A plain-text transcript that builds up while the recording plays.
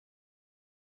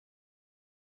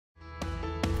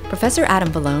Professor Adam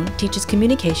Vellone teaches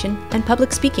communication and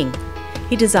public speaking.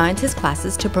 He designs his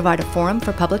classes to provide a forum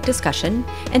for public discussion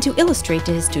and to illustrate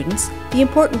to his students the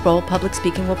important role public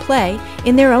speaking will play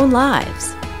in their own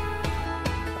lives.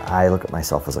 I look at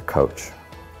myself as a coach,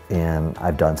 and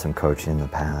I've done some coaching in the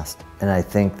past, and I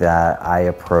think that I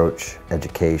approach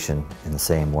education in the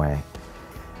same way.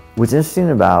 What's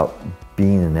interesting about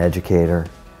being an educator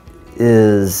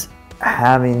is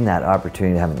having that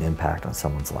opportunity to have an impact on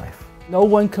someone's life. No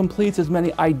one completes as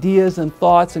many ideas and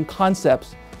thoughts and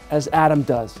concepts as Adam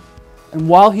does. And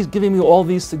while he's giving me all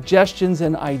these suggestions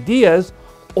and ideas,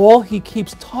 all he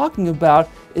keeps talking about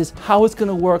is how it's going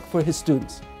to work for his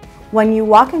students. When you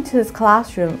walk into his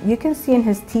classroom, you can see in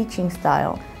his teaching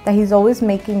style that he's always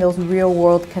making those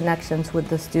real-world connections with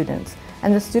the students.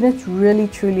 And the students really,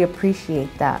 truly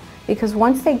appreciate that, because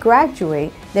once they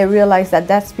graduate, they realize that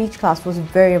that speech class was a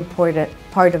very important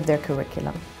part of their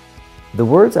curriculum. The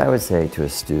words I would say to a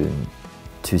student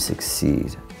to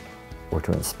succeed or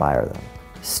to inspire them.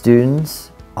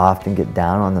 Students often get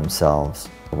down on themselves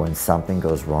when something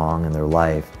goes wrong in their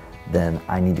life, then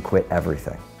I need to quit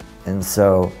everything. And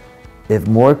so if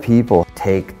more people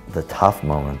take the tough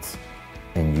moments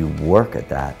and you work at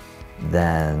that,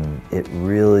 then it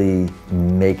really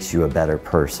makes you a better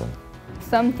person.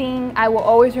 Something I will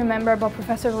always remember about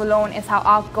Professor Vellone is how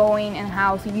outgoing and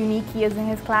how unique he is in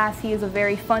his class. He is a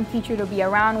very fun teacher to be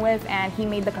around with, and he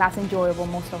made the class enjoyable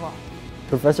most of all.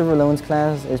 Professor Vellone's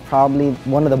class is probably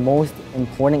one of the most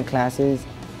important classes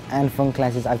and fun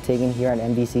classes I've taken here at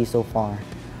MVC so far.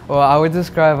 Well, I would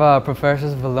describe Professor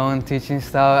Vellone's teaching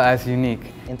style as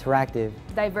unique. Interactive.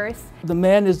 Diverse. The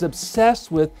man is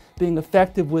obsessed with being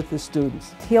effective with his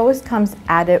students. He always comes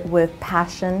at it with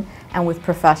passion and with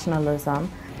professionalism.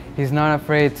 He's not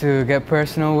afraid to get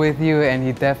personal with you, and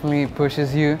he definitely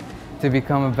pushes you to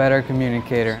become a better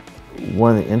communicator.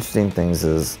 One of the interesting things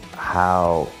is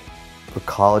how the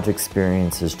college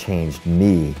experience has changed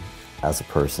me as a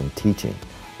person teaching.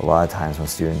 A lot of times when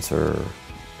students are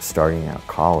starting out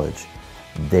college,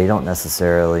 they don't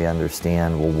necessarily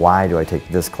understand, well, why do I take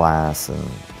this class and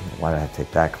why do I have to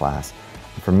take that class?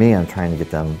 For me, I'm trying to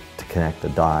get them to connect the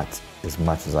dots as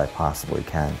much as I possibly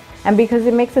can. And because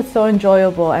it makes it so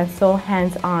enjoyable and so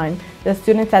hands-on, the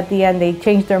students at the end, they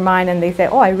change their mind and they say,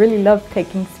 oh, I really love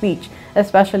taking speech,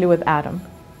 especially with Adam.